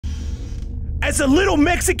as a little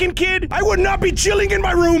Mexican kid, I would not be chilling in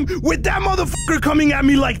my room with that motherfucker coming at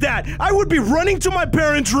me like that. I would be running to my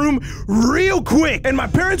parents' room real quick, and my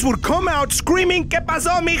parents would come out screaming, "¿Qué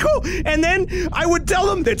pasó, mijo?" And then I would tell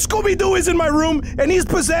them that Scooby-Doo is in my room and he's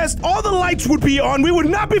possessed. All the lights would be on. We would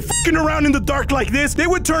not be fucking around in the dark like this. They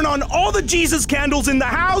would turn on all the Jesus candles in the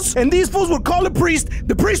house, and these fools would call a priest.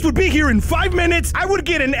 The priest would be here in 5 minutes. I would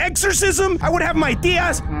get an exorcism. I would have my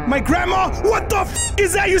tias, my grandma. What the f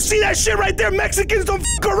is that? You see that shit right there? Mexicans don't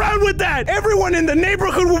f around with that. Everyone in the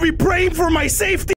neighborhood will be praying for my safety.